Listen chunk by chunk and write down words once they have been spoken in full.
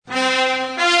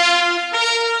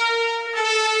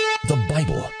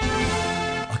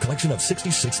collection of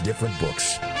 66 different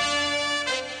books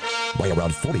by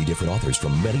around 40 different authors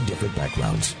from many different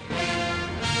backgrounds.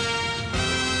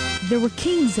 There were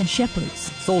kings and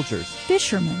shepherds, soldiers,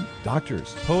 fishermen,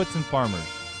 doctors, poets and farmers.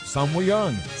 Some were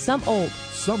young, some old,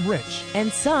 some rich,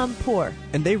 and some poor.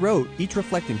 And they wrote, each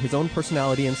reflecting his own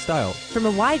personality and style, from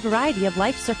a wide variety of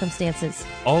life circumstances.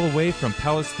 All the way from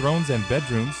palace thrones and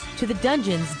bedrooms to the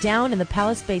dungeons down in the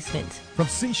palace basement. From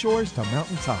seashores to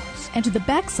mountain tops. And to the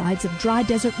backsides of dry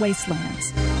desert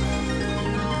wastelands.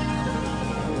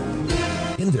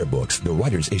 In their books, the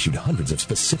writers issued hundreds of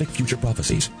specific future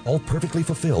prophecies, all perfectly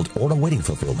fulfilled or awaiting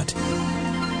fulfillment.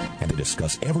 And they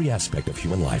discuss every aspect of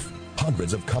human life,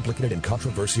 hundreds of complicated and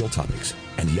controversial topics.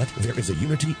 And yet, there is a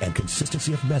unity and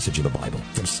consistency of message in the Bible,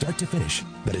 from start to finish,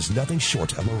 that is nothing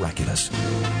short of miraculous.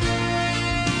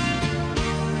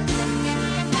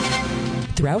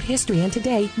 Throughout history and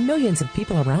today, millions of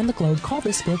people around the globe call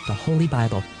this book the Holy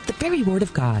Bible, the very Word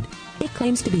of God. It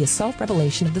claims to be a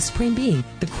self-revelation of the Supreme Being,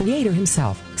 the Creator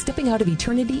Himself, stepping out of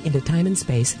eternity into time and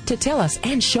space to tell us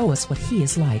and show us what He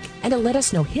is like, and to let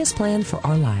us know His plan for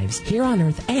our lives, here on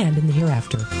earth and in the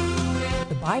hereafter.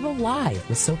 The Bible Live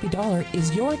with Soapy Dollar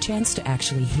is your chance to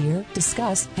actually hear,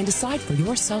 discuss, and decide for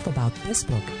yourself about this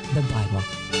book, the Bible.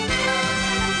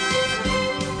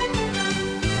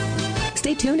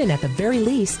 Stay tuned, and at the very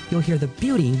least, you'll hear the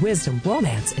beauty, wisdom,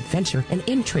 romance, adventure, and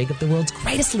intrigue of the world's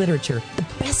greatest literature, the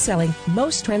best-selling,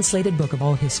 most translated book of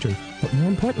all history. But more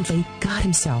importantly, God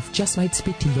Himself just might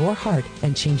speak to your heart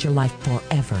and change your life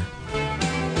forever.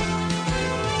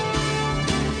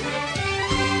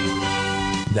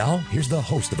 Now, here's the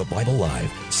host of the Bible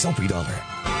Live, Soapy Dollar.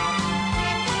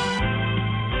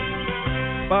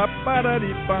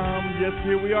 Ba-ba-da-dee-bum. Yes,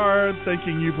 here we are,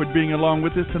 thanking you for being along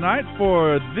with us tonight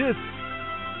for this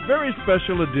very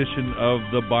special edition of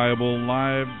the Bible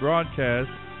Live broadcast.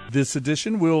 This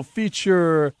edition will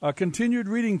feature a continued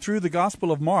reading through the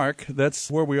Gospel of Mark.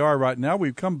 That's where we are right now.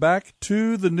 We've come back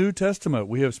to the New Testament.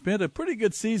 We have spent a pretty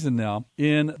good season now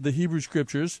in the Hebrew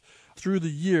Scriptures. Through the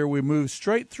year, we move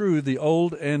straight through the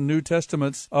Old and New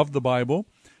Testaments of the Bible.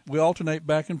 We alternate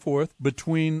back and forth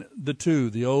between the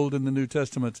two, the Old and the New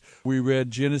Testaments. We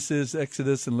read Genesis,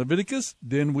 Exodus, and Leviticus.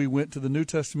 Then we went to the New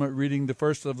Testament reading the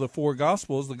first of the four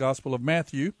Gospels, the Gospel of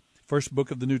Matthew, first book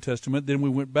of the New Testament. Then we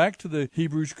went back to the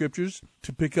Hebrew Scriptures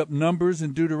to pick up Numbers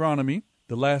and Deuteronomy,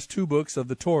 the last two books of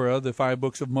the Torah, the 5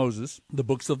 books of Moses, the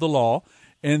books of the law.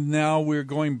 And now we're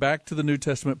going back to the New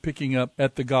Testament, picking up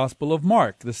at the Gospel of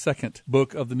Mark, the second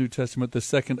book of the New Testament, the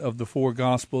second of the four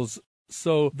Gospels.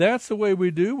 So that's the way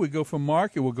we do. We go from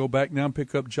Mark, and we'll go back now and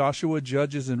pick up Joshua,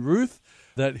 Judges, and Ruth,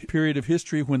 that period of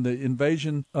history when the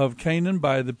invasion of Canaan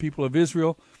by the people of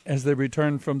Israel as they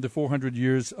returned from the 400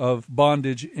 years of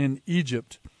bondage in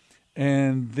Egypt.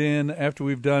 And then after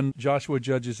we've done Joshua,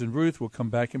 Judges, and Ruth, we'll come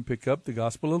back and pick up the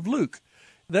Gospel of Luke.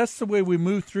 That's the way we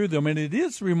move through them, and it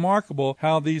is remarkable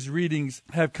how these readings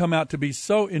have come out to be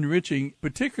so enriching,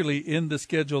 particularly in the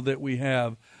schedule that we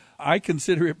have. I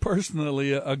consider it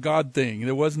personally a God thing.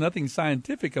 There was nothing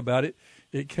scientific about it.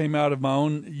 It came out of my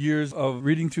own years of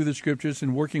reading through the Scriptures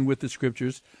and working with the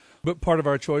Scriptures. But part of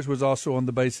our choice was also on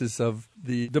the basis of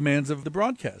the demands of the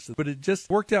broadcast. But it just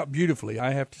worked out beautifully,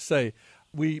 I have to say.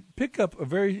 We pick up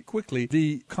very quickly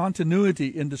the continuity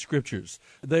in the Scriptures.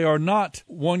 They are not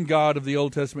one God of the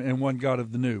Old Testament and one God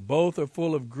of the New. Both are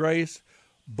full of grace.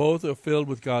 Both are filled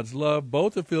with God's love.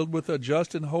 Both are filled with a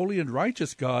just and holy and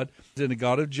righteous God and a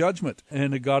God of judgment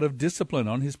and a God of discipline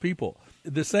on His people.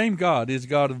 The same God is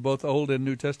God of both Old and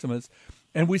New Testaments.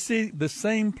 And we see the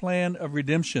same plan of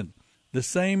redemption, the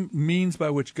same means by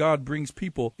which God brings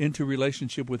people into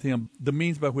relationship with Him, the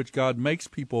means by which God makes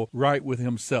people right with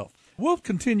Himself. We'll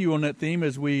continue on that theme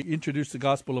as we introduce the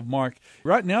Gospel of Mark.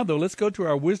 Right now, though, let's go to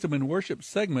our Wisdom and Worship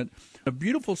segment, a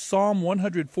beautiful Psalm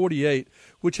 148,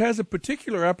 which has a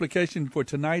particular application for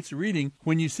tonight's reading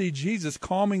when you see Jesus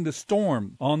calming the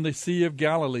storm on the Sea of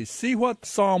Galilee. See what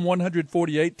Psalm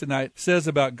 148 tonight says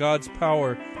about God's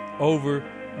power over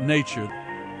nature.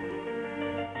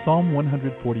 Psalm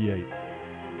 148.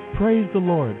 Praise the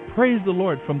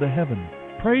Lord from the heavens.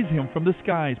 Praise Him from the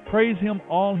skies. Praise Him,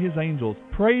 all His angels.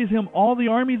 Praise Him, all the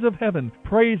armies of heaven.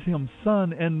 Praise Him,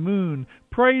 sun and moon.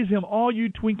 Praise Him, all you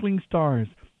twinkling stars.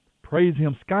 Praise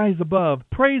Him, skies above.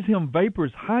 Praise Him,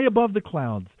 vapors high above the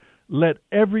clouds. Let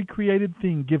every created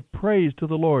thing give praise to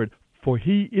the Lord, for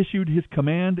He issued His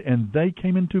command, and they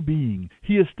came into being.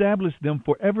 He established them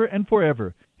forever and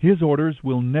forever. His orders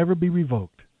will never be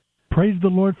revoked. Praise the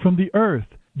Lord from the earth,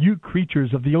 you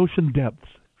creatures of the ocean depths.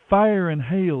 Fire and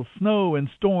hail, snow and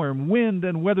storm, wind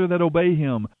and weather that obey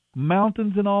Him,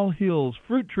 mountains and all hills,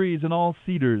 fruit trees and all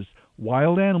cedars,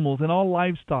 wild animals and all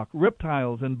livestock,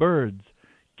 reptiles and birds,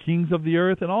 kings of the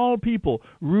earth and all people,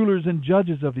 rulers and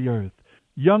judges of the earth,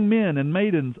 young men and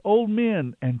maidens, old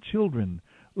men and children.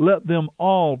 Let them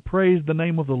all praise the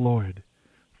name of the Lord.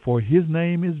 For his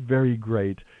name is very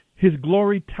great. His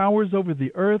glory towers over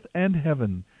the earth and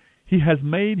heaven. He has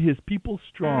made his people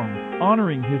strong,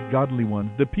 honoring his godly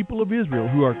ones, the people of Israel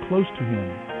who are close to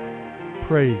him.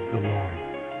 Praise the Lord.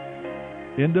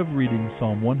 End of reading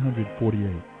Psalm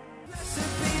 148. Blessed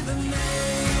be the name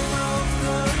of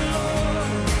the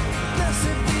Lord.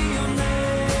 Blessed be your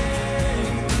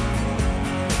name.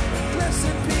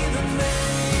 Blessed be the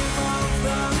name of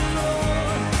the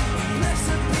Lord.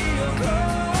 Blessed be your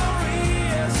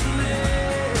glorious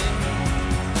name.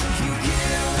 You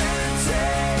give and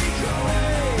take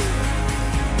away.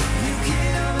 You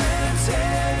give and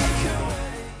take away.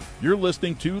 You're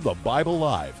listening to The Bible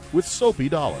Live with Soapy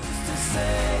Dollar. To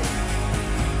say,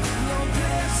 Lord,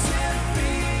 blessed be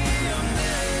your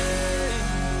name.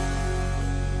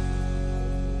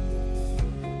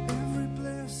 Every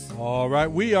blessing. All right,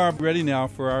 we are ready now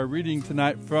for our reading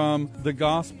tonight from the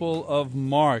Gospel of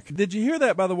Mark. Did you hear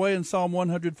that, by the way, in Psalm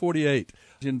 148?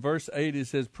 In verse 8, it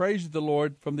says, Praise the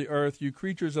Lord from the earth, you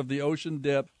creatures of the ocean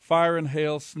depth, fire and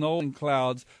hail, snow and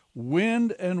clouds,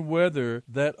 wind and weather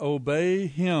that obey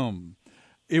him.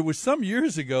 It was some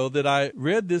years ago that I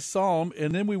read this psalm,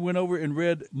 and then we went over and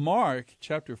read Mark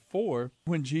chapter 4,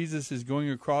 when Jesus is going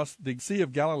across the Sea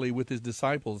of Galilee with his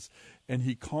disciples, and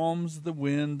he calms the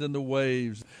wind and the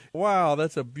waves. Wow,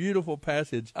 that's a beautiful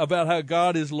passage about how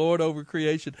God is Lord over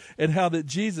creation, and how that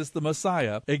Jesus, the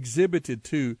Messiah, exhibited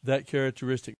to that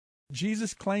characteristic.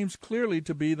 Jesus claims clearly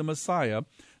to be the Messiah.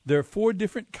 There are 4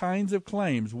 different kinds of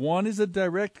claims. One is a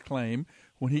direct claim,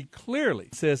 when he clearly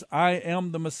says, I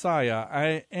am the Messiah,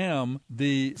 I am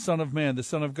the Son of Man, the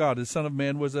Son of God. The Son of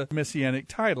Man was a messianic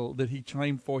title that he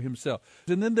claimed for himself.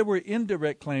 And then there were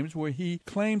indirect claims where he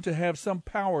claimed to have some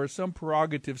power, some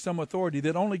prerogative, some authority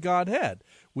that only God had.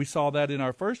 We saw that in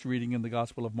our first reading in the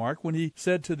Gospel of Mark, when he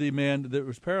said to the man that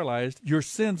was paralyzed, your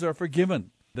sins are forgiven.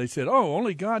 They said, oh,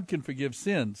 only God can forgive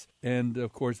sins. And,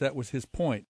 of course, that was his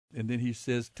point. And then he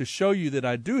says, to show you that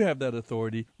I do have that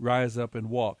authority, rise up and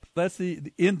walk. That's the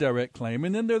indirect claim.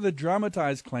 And then there's the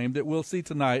dramatized claim that we'll see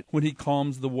tonight when he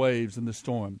calms the waves and the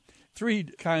storm. 3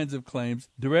 kinds of claims,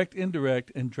 direct,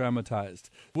 indirect, and dramatized.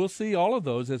 We'll see all of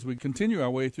those as we continue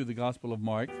our way through the Gospel of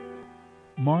Mark.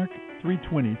 Mark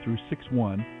 3:20 through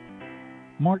 6:1.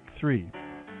 Mark 3.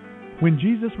 When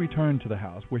Jesus returned to the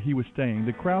house where he was staying,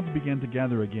 the crowds began to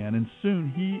gather again, and soon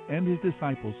he and his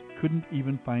disciples couldn't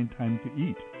even find time to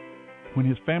eat. When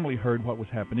his family heard what was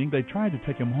happening, they tried to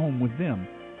take him home with them.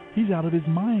 He's out of his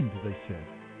mind, they said.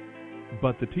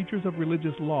 But the teachers of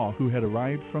religious law who had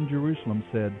arrived from Jerusalem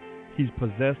said, he's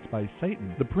possessed by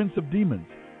Satan, the prince of demons.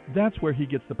 That's where he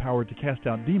gets the power to cast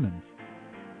out demons.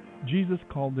 Jesus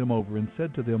called them over and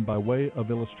said to them by way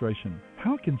of illustration,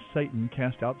 how can Satan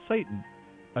cast out Satan?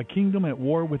 A kingdom at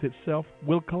war with itself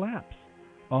will collapse.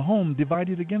 A home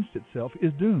divided against itself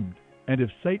is doomed. And if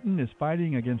Satan is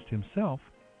fighting against himself,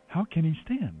 how can he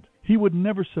stand? He would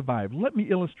never survive. Let me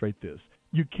illustrate this.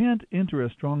 You can't enter a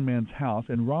strong man's house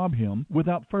and rob him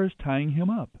without first tying him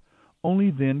up.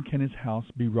 Only then can his house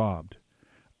be robbed.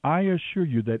 I assure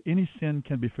you that any sin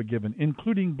can be forgiven,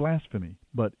 including blasphemy.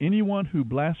 But anyone who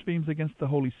blasphemes against the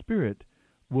Holy Spirit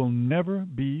will never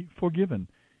be forgiven.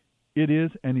 It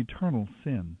is an eternal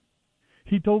sin.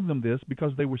 He told them this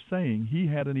because they were saying he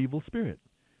had an evil spirit.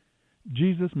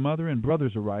 Jesus' mother and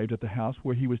brothers arrived at the house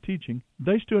where he was teaching.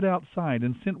 They stood outside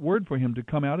and sent word for him to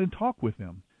come out and talk with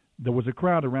them. There was a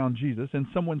crowd around Jesus, and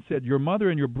someone said, your mother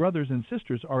and your brothers and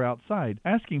sisters are outside,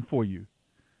 asking for you.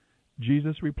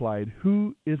 Jesus replied,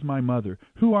 who is my mother?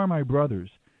 Who are my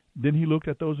brothers? Then he looked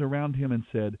at those around him and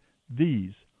said,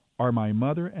 these are my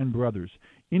mother and brothers.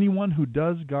 Anyone who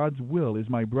does God's will is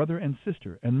my brother and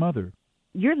sister and mother.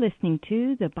 You're listening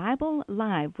to The Bible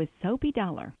Live with Soapy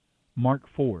Dollar. Mark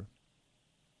 4.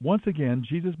 Once again,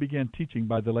 Jesus began teaching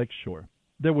by the lake shore.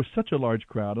 There was such a large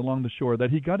crowd along the shore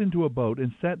that he got into a boat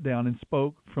and sat down and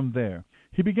spoke from there.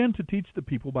 He began to teach the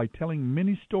people by telling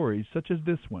many stories such as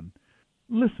this one.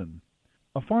 Listen,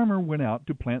 a farmer went out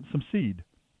to plant some seed.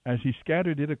 As he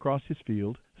scattered it across his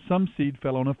field, some seed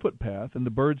fell on a footpath, and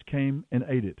the birds came and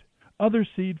ate it. Other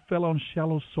seed fell on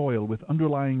shallow soil with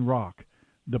underlying rock.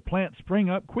 The plant sprang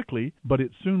up quickly, but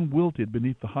it soon wilted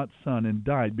beneath the hot sun and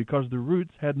died because the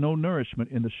roots had no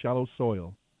nourishment in the shallow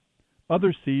soil.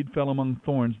 Other seed fell among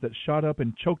thorns that shot up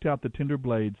and choked out the tender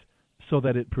blades, so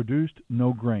that it produced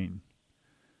no grain.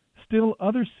 Still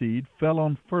other seed fell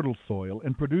on fertile soil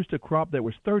and produced a crop that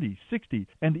was 30, 60,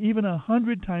 and even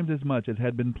 100 times as much as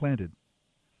had been planted.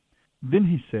 Then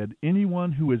he said,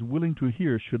 anyone who is willing to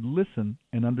hear should listen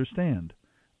and understand.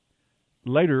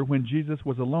 Later, when Jesus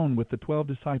was alone with the 12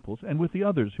 disciples and with the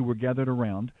others who were gathered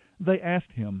around, they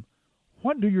asked him,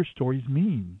 "What do your stories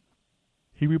mean?"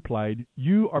 He replied,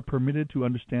 "You are permitted to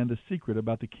understand a secret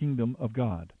about the kingdom of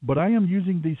God, but I am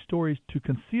using these stories to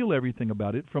conceal everything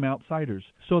about it from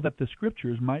outsiders, so that the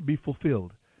scriptures might be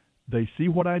fulfilled. They see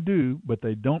what I do, but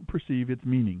they don't perceive its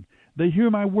meaning. They hear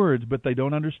my words, but they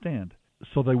don't understand,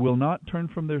 so they will not turn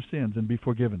from their sins and be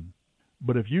forgiven.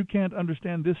 But if you can't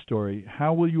understand this story,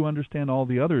 how will you understand all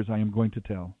the others I am going to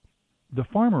tell?" The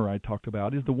farmer I talked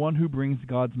about is the one who brings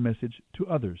God's message to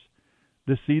others.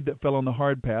 The seed that fell on the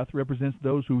hard path represents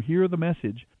those who hear the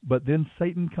message, but then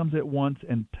Satan comes at once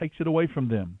and takes it away from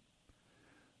them.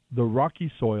 The rocky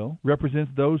soil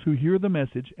represents those who hear the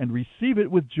message and receive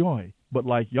it with joy, but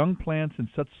like young plants in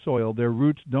such soil, their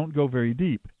roots don't go very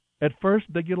deep. At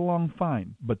first they get along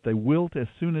fine, but they wilt as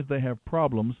soon as they have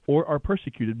problems or are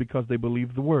persecuted because they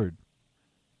believe the word.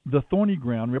 The thorny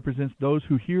ground represents those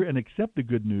who hear and accept the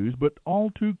good news, but all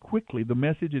too quickly the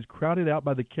message is crowded out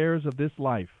by the cares of this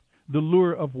life, the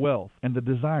lure of wealth, and the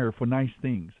desire for nice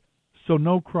things, so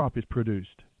no crop is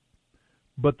produced.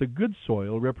 But the good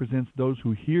soil represents those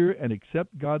who hear and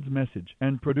accept God's message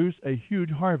and produce a huge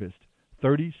harvest,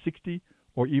 30, 60,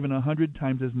 or even 100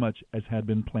 times as much as had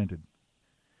been planted.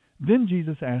 Then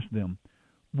Jesus asked them,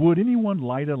 "Would anyone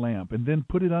light a lamp and then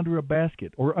put it under a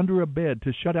basket or under a bed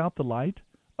to shut out the light?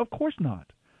 Of course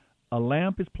not. A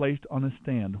lamp is placed on a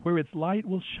stand where its light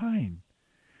will shine.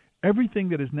 Everything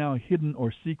that is now hidden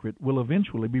or secret will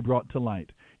eventually be brought to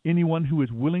light. Anyone who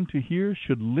is willing to hear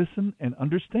should listen and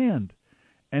understand.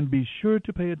 And be sure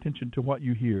to pay attention to what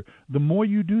you hear. The more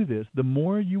you do this, the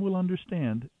more you will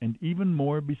understand, and even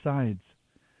more besides.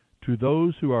 To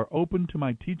those who are open to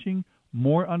my teaching,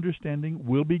 more understanding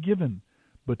will be given,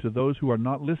 but to those who are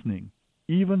not listening,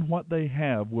 even what they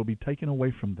have will be taken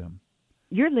away from them."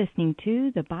 You're listening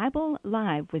to The Bible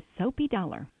Live with Soapy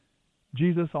Dollar.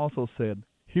 Jesus also said,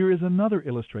 "Here is another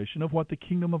illustration of what the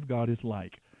kingdom of God is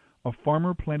like. A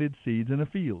farmer planted seeds in a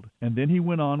field, and then he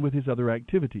went on with his other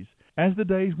activities. As the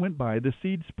days went by, the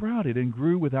seed sprouted and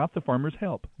grew without the farmer's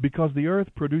help, because the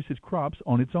earth produces crops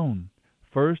on its own.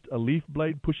 First, a leaf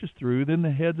blade pushes through, then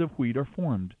the heads of wheat are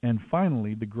formed, and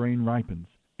finally the grain ripens.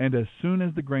 And as soon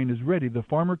as the grain is ready, the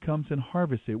farmer comes and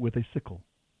harvests it with a sickle."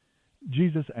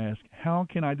 Jesus asked, "How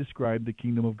can I describe the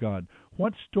kingdom of God?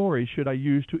 What story should I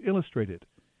use to illustrate it?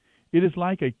 It is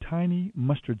like a tiny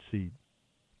mustard seed.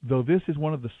 Though this is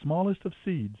one of the smallest of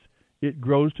seeds, it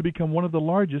grows to become one of the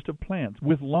largest of plants,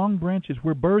 with long branches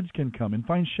where birds can come and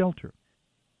find shelter."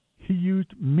 He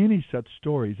used many such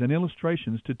stories and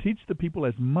illustrations to teach the people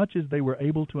as much as they were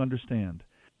able to understand.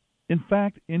 In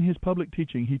fact, in his public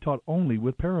teaching, he taught only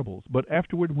with parables, but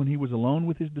afterward, when he was alone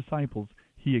with his disciples,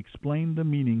 he explained the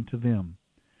meaning to them.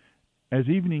 As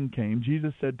evening came,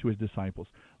 Jesus said to his disciples,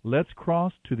 "Let's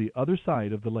cross to the other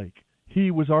side of the lake."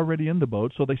 He was already in the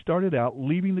boat, so they started out,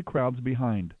 leaving the crowds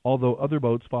behind, although other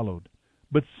boats followed.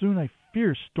 But soon a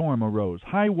fierce storm arose.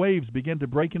 High waves began to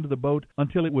break into the boat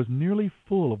until it was nearly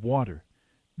full of water.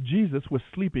 Jesus was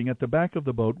sleeping at the back of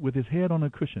the boat with his head on a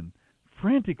cushion.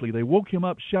 Frantically, they woke him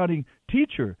up, shouting,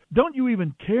 "Teacher, don't you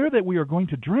even care that we are going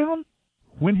to drown?"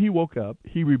 When he woke up,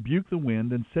 he rebuked the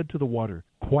wind and said to the water,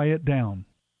 "Quiet down."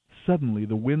 Suddenly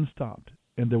the wind stopped,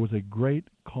 and there was a great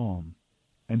calm.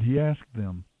 And he asked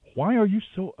them, "Why are you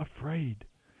so afraid?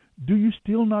 Do you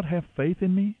still not have faith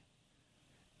in me?"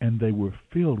 And they were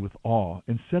filled with awe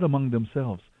and said among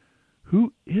themselves,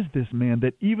 "Who is this man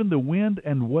that even the wind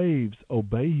and waves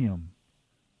obey him?"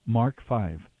 Mark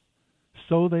 5.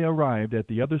 So they arrived at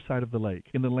the other side of the lake,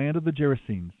 in the land of the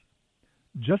Gerasenes.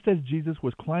 Just as Jesus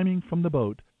was climbing from the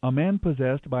boat, a man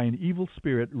possessed by an evil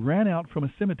spirit ran out from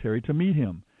a cemetery to meet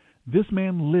him. This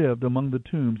man lived among the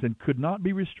tombs and could not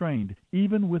be restrained,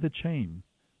 even with a chain.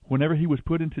 Whenever he was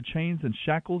put into chains and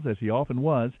shackles, as he often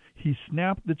was, he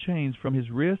snapped the chains from his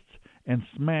wrists and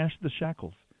smashed the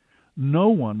shackles. No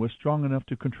one was strong enough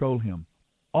to control him.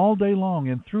 All day long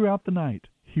and throughout the night,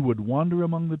 he would wander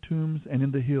among the tombs and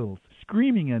in the hills,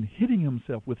 screaming and hitting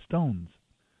himself with stones.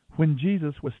 When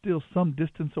Jesus was still some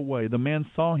distance away, the man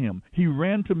saw him. He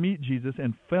ran to meet Jesus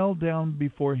and fell down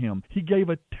before him. He gave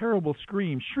a terrible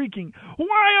scream, shrieking,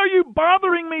 "Why are you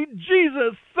bothering me,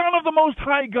 Jesus, Son of the Most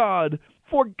High God?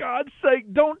 For God's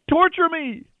sake, don't torture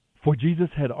me!" For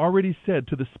Jesus had already said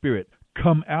to the spirit,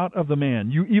 "Come out of the man,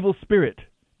 you evil spirit."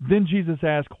 Then Jesus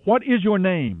asked, "What is your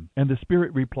name?" And the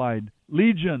spirit replied,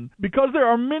 "Legion, because there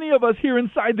are many of us here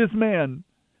inside this man."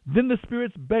 Then the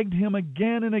spirits begged him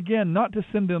again and again not to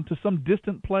send them to some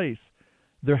distant place.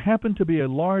 there happened to be a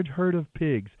large herd of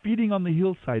pigs feeding on the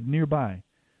hillside nearby.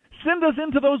 "Send us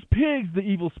into those pigs," the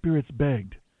evil spirits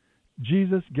begged.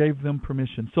 Jesus gave them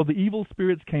permission, so the evil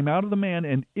spirits came out of the man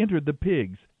and entered the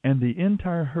pigs, and the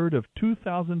entire herd of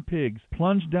 2,000 pigs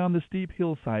plunged down the steep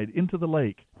hillside into the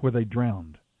lake, where they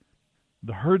drowned.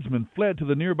 The herdsmen fled to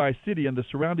the nearby city and the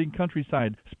surrounding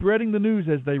countryside, spreading the news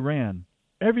as they ran.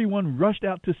 Everyone rushed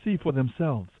out to see for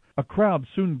themselves. A crowd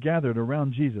soon gathered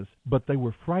around Jesus, but they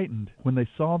were frightened when they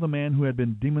saw the man who had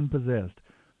been demon-possessed,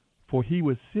 for he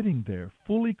was sitting there,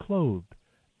 fully clothed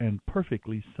and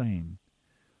perfectly sane.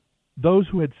 Those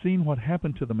who had seen what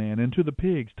happened to the man and to the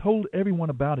pigs told everyone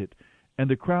about it, and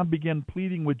the crowd began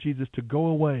pleading with Jesus to go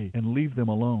away and leave them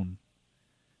alone.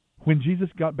 When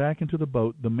Jesus got back into the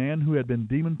boat, the man who had been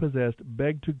demon-possessed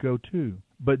begged to go too.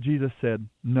 But Jesus said,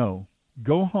 "No,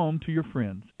 go home to your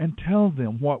friends and tell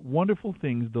them what wonderful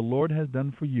things the Lord has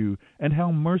done for you and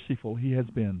how merciful he has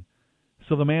been."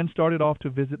 So the man started off to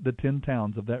visit the 10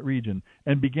 towns of that region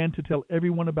and began to tell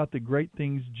everyone about the great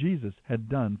things Jesus had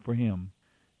done for him.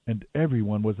 And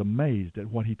everyone was amazed at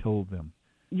what he told them.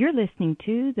 You're listening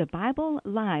to The Bible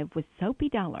Live with Soapy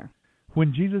Dollar.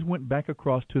 When Jesus went back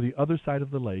across to the other side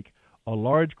of the lake, a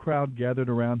large crowd gathered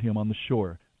around him on the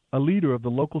shore. A leader of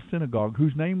the local synagogue,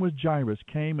 whose name was Jairus,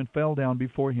 came and fell down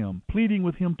before him, pleading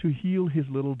with him to heal his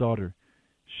little daughter.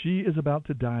 "She is about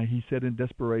to die," he said in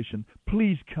desperation.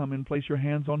 "Please come and place your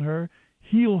hands on her.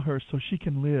 Heal her so she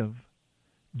can live."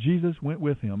 Jesus went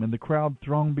with him, and the crowd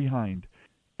thronged behind.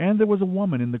 And there was a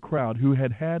woman in the crowd who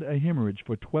had had a hemorrhage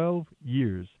for 12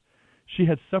 years. She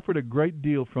had suffered a great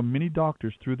deal from many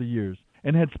doctors through the years,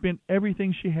 and had spent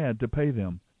everything she had to pay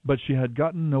them, but she had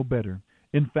gotten no better.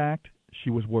 In fact,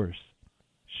 she was worse.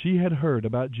 She had heard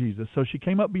about Jesus, so she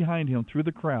came up behind him through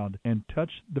the crowd and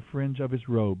touched the fringe of his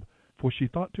robe, for she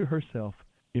thought to herself,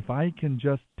 "If I can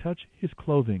just touch his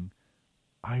clothing,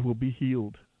 I will be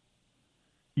healed."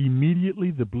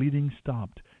 Immediately the bleeding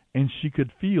stopped, and she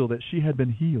could feel that she had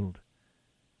been healed.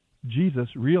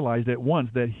 Jesus realized at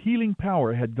once that healing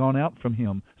power had gone out from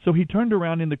him, so he turned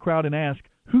around in the crowd and asked,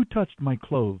 "Who touched my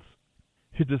clothes?"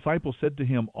 His disciples said to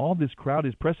him, "All this crowd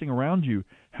is pressing around you.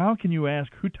 How can you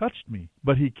ask, 'Who touched me?'"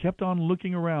 But he kept on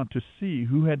looking around to see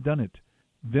who had done it.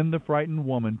 Then the frightened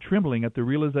woman, trembling at the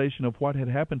realization of what had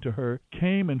happened to her,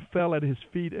 came and fell at his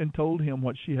feet and told him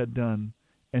what she had done.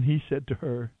 And he said to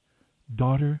her,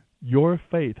 "Daughter, your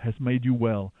faith has made you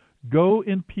well. Go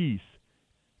in peace.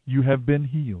 You have been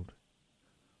healed."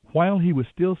 While he was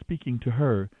still speaking to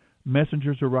her,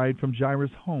 messengers arrived from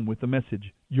Jairus' home with the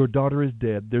message, "Your daughter is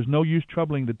dead. There's no use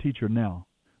troubling the teacher now."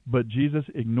 But Jesus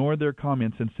ignored their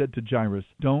comments and said to Jairus,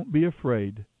 "Don't be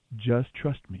afraid. Just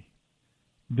trust me."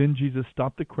 Then Jesus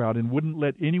stopped the crowd and wouldn't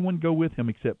let anyone go with him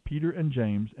except Peter and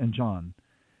James and John.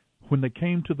 When they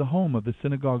came to the home of the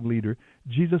synagogue leader,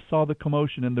 Jesus saw the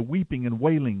commotion and the weeping and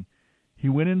wailing. He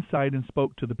went inside and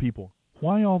spoke to the people.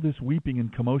 "Why all this weeping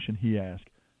and commotion?" he asked.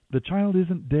 "The child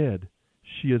isn't dead.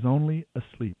 She is only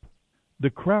asleep." The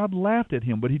crowd laughed at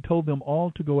him, but he told them all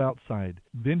to go outside.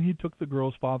 Then he took the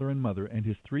girl's father and mother and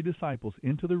his 3 disciples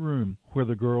into the room where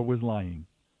the girl was lying.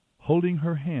 Holding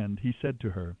her hand, he said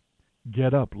to her,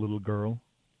 "Get up, little girl."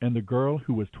 And the girl,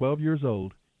 who was 12 years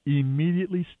old,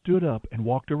 immediately stood up and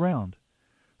walked around.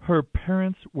 Her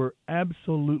parents were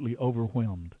absolutely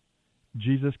overwhelmed.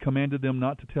 Jesus commanded them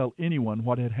not to tell anyone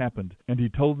what had happened, and he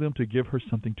told them to give her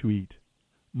something to eat.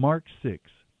 Mark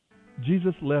 6.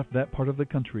 Jesus left that part of the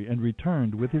country and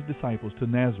returned with his disciples to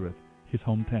Nazareth, his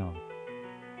hometown.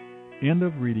 End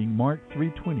of reading Mark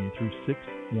 3:20 through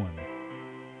 6:1.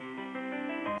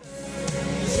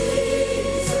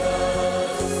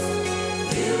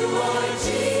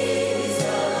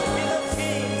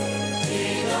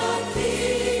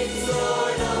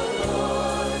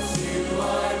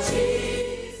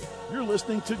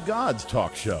 Listening to God's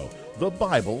talk show, The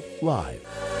Bible Live.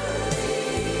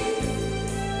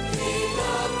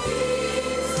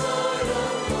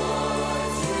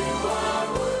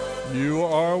 You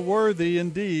are worthy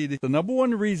indeed. The number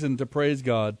one reason to praise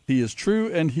God. He is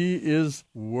true and he is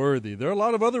worthy. There are a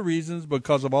lot of other reasons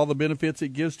because of all the benefits it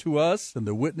gives to us and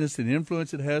the witness and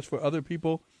influence it has for other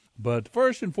people. But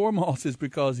first and foremost is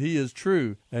because he is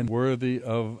true and worthy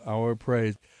of our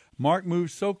praise. Mark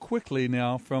moves so quickly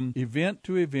now from event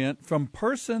to event, from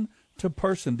person to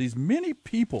person. These many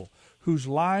people whose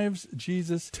lives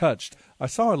Jesus touched. I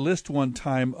saw a list one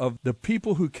time of the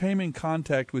people who came in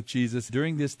contact with Jesus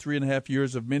during this 3.5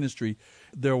 years of ministry.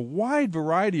 There are a wide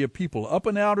variety of people, up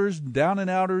and outers, down and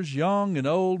outers, young and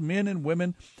old, men and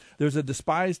women. There's a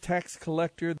despised tax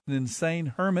collector, an insane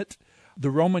hermit,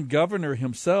 the Roman governor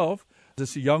himself,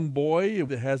 This young boy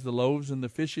that has the loaves and the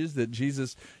fishes that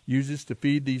Jesus uses to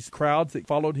feed these crowds that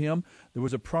followed him. There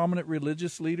was a prominent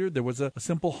religious leader. There was a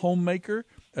simple homemaker,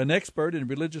 an expert in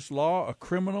religious law, a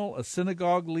criminal, a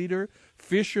synagogue leader,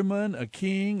 fisherman, a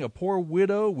king, a poor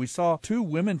widow. We saw 2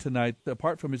 women tonight,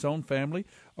 apart from his own family,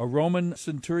 a Roman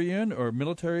centurion or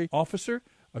military officer,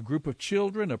 a group of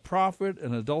children, a prophet,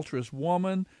 an adulterous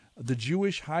woman, the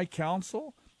Jewish high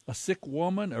council, a sick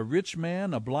woman, a rich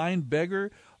man, a blind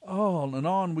beggar. On and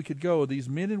on we could go. These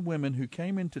men and women who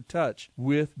came into touch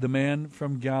with the man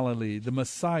from Galilee, the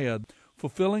Messiah,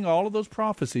 fulfilling all of those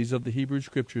prophecies of the Hebrew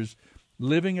Scriptures,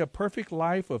 living a perfect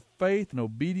life of faith and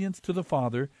obedience to the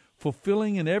Father,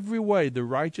 fulfilling in every way the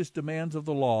righteous demands of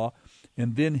the law,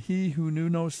 and then he who knew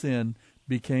no sin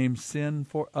became sin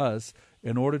for us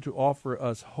in order to offer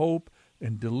us hope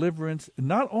and deliverance,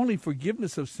 not only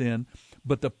forgiveness of sin,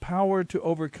 but the power to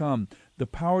overcome, the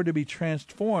power to be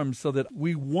transformed so that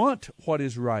we want what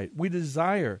is right. We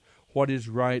desire what is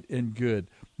right and good.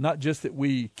 Not just that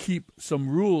we keep some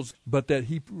rules, but that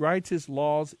he writes his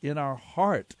laws in our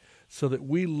heart so that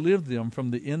we live them from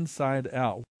the inside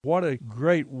out. What a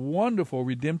great, wonderful,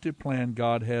 redemptive plan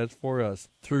God has for us.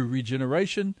 Through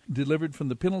regeneration, delivered from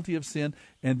the penalty of sin,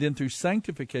 and then through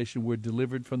sanctification, we're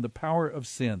delivered from the power of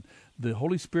sin. The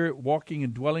Holy Spirit walking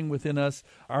and dwelling within us,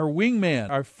 our wingman,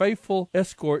 our faithful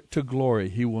escort to glory.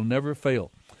 He will never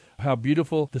fail. How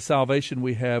beautiful the salvation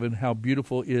we have, and how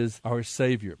beautiful is our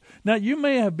Savior. Now, you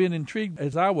may have been intrigued,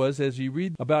 as I was, as you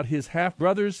read about his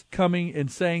half-brothers coming and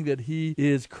saying that he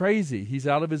is crazy. He's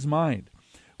out of his mind.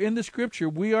 In the Scripture,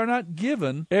 we are not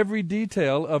given every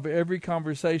detail of every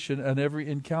conversation and every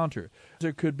encounter.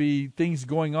 There could be things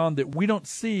going on that we don't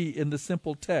see in the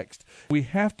simple text. We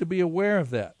have to be aware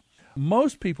of that.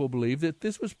 Most people believe that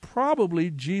this was probably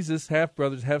Jesus'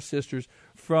 half-brothers, half-sisters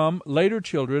from later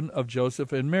children of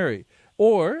Joseph and Mary,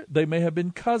 or they may have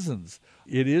been cousins.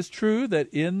 It is true that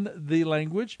in the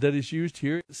language that is used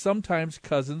here, sometimes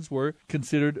cousins were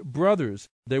considered brothers.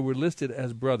 They were listed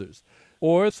as brothers.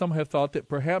 Or some have thought that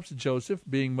perhaps Joseph,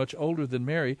 being much older than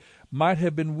Mary, might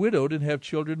have been widowed and have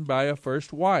children by a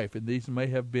first wife, and these may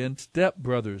have been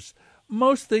step-brothers.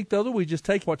 Most think, though, that we just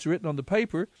take what's written on the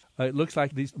paper. It looks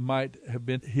like these might have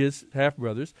been his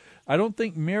half-brothers. I don't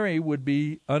think Mary would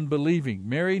be unbelieving.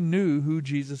 Mary knew who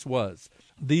Jesus was.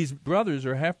 These brothers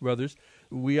or half-brothers,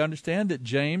 we understand that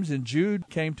James and Jude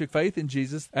came to faith in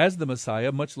Jesus as the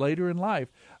Messiah much later in life.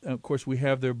 And of course, we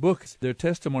have their books, their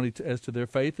testimony as to their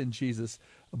faith in Jesus.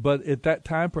 But at that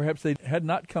time, perhaps they had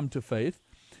not come to faith.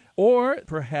 Or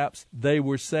perhaps they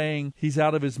were saying he's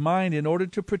out of his mind in order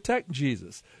to protect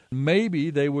Jesus. Maybe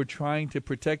they were trying to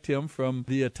protect him from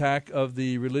the attack of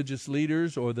the religious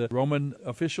leaders or the Roman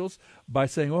officials by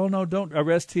saying, oh, no, don't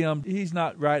arrest him. He's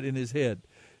not right in his head.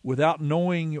 Without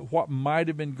knowing what might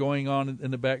have been going on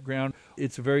in the background,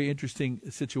 it's a very interesting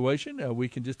situation. We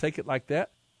can just take it like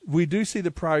that. We do see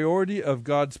the priority of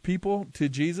God's people to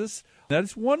Jesus. That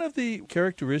is one of the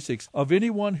characteristics of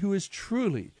anyone who is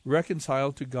truly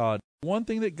reconciled to God. One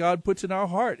thing that God puts in our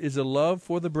heart is a love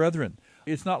for the brethren.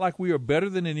 It's not like we are better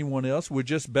than anyone else. We're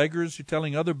just beggars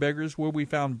telling other beggars where we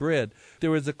found bread.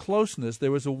 There is a closeness.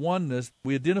 There is a oneness.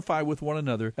 We identify with one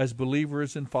another as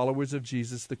believers and followers of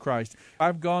Jesus the Christ.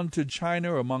 I've gone to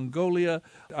China or Mongolia.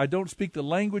 I don't speak the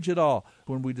language at all.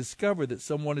 When we discover that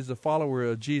someone is a follower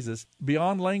of Jesus,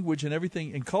 beyond language and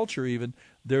everything, and culture even,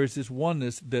 there is this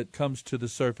oneness that comes to the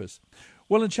surface.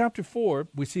 Well, in chapter 4,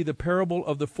 we see the parable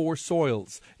of the 4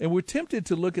 soils, and we're tempted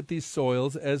to look at these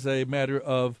soils as a matter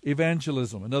of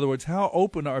evangelism. In other words, how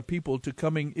open are people to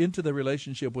coming into the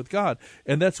relationship with God?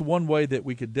 And that's one way that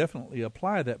we could definitely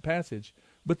apply that passage.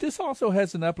 But this also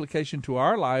has an application to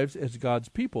our lives as God's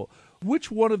people.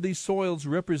 Which one of these soils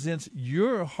represents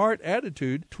your heart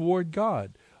attitude toward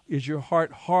God? Is your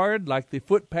heart hard like the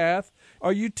footpath?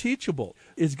 Are you teachable?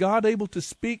 Is God able to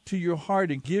speak to your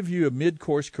heart and give you a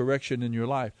mid-course correction in your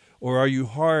life? Or are you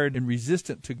hard and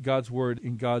resistant to God's word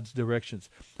in God's directions?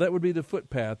 That would be the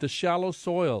footpath. The shallow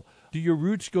soil. Do your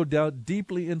roots go down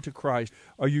deeply into Christ?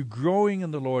 Are you growing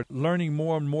in the Lord, learning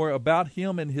more and more about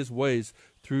Him and His ways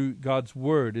through God's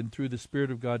word and through the Spirit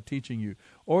of God teaching you?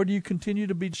 Or do you continue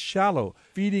to be shallow,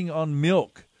 feeding on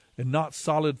milk and not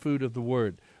solid food of the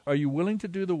word? Are you willing to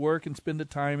do the work and spend the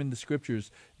time in the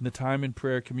Scriptures, and the time in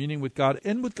prayer, communing with God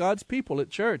and with God's people at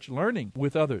church, learning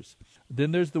with others?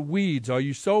 Then there's the weeds. Are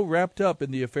you so wrapped up in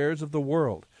the affairs of the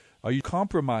world? Are you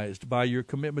compromised by your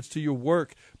commitments to your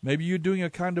work? Maybe you're doing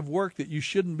a kind of work that you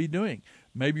shouldn't be doing.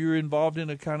 Maybe you're involved in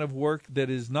a kind of work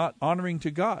that is not honoring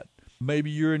to God.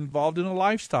 Maybe you're involved in a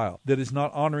lifestyle that is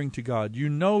not honoring to God. You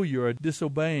know you're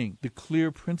disobeying the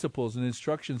clear principles and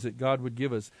instructions that God would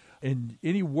give us. And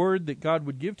any word that God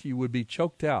would give to you would be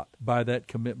choked out by that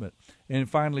commitment. And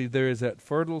finally, there is that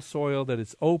fertile soil that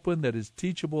is open, that is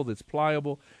teachable, that's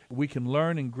pliable. We can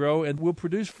learn and grow and will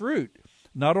produce fruit.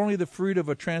 Not only the fruit of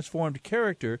a transformed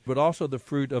character, but also the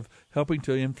fruit of helping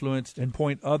to influence and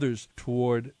point others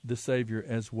toward the Savior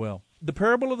as well. The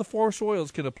parable of the four soils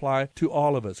can apply to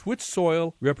all of us. Which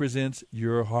soil represents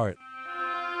your heart?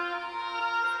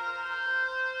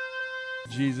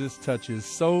 Jesus touches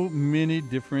so many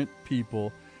different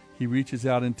people. He reaches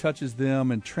out and touches them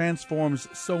and transforms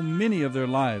so many of their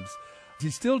lives.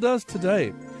 He still does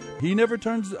today. He never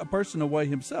turns a person away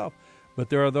himself,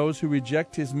 but there are those who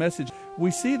reject his message.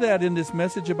 We see that in this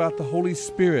message about the Holy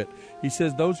Spirit. He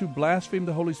says those who blaspheme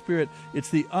the Holy Spirit, it's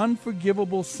the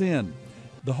unforgivable sin.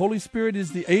 The Holy Spirit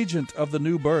is the agent of the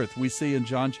new birth, we see in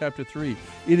John chapter 3.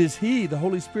 It is He, the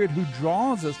Holy Spirit, who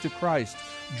draws us to Christ,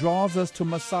 draws us to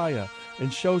Messiah,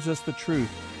 and shows us the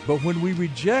truth. But when we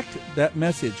reject that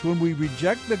message, when we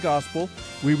reject the gospel,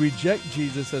 we reject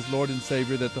Jesus as Lord and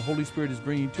Savior that the Holy Spirit is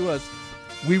bringing to us,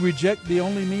 we reject the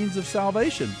only means of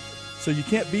salvation. So you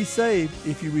can't be saved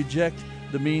if you reject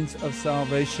the means of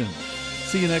salvation.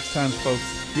 See you next time,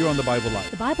 folks, here on The Bible Live.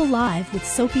 The Bible Live with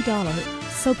Soapy Dollar.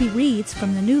 Soapy reads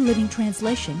from the New Living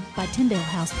Translation by Tyndale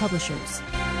House Publishers.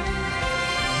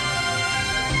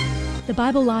 The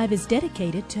Bible Live is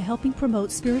dedicated to helping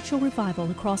promote spiritual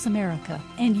revival across America,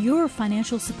 and your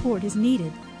financial support is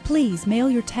needed. Please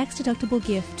mail your tax-deductible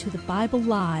gift to The Bible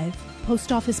Live,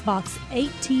 Post Office Box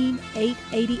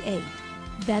 18888.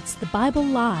 That's The Bible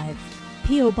Live,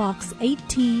 P.O. Box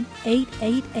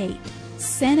 18888,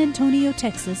 San Antonio,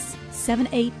 Texas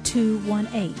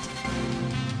 78218.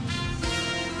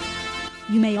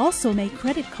 You may also make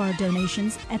credit card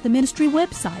donations at the ministry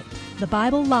website,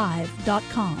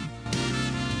 thebiblelive.com.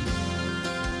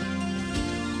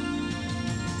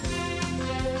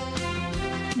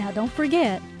 Now don't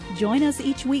forget, join us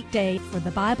each weekday for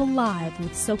The Bible Live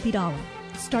with Soapy Dollar.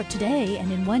 Start today, and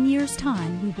in 1 year's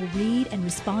time, we will read and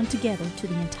respond together to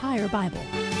the entire Bible.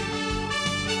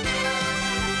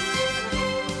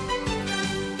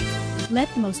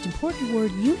 Let the most important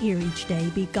word you hear each day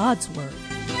be God's Word.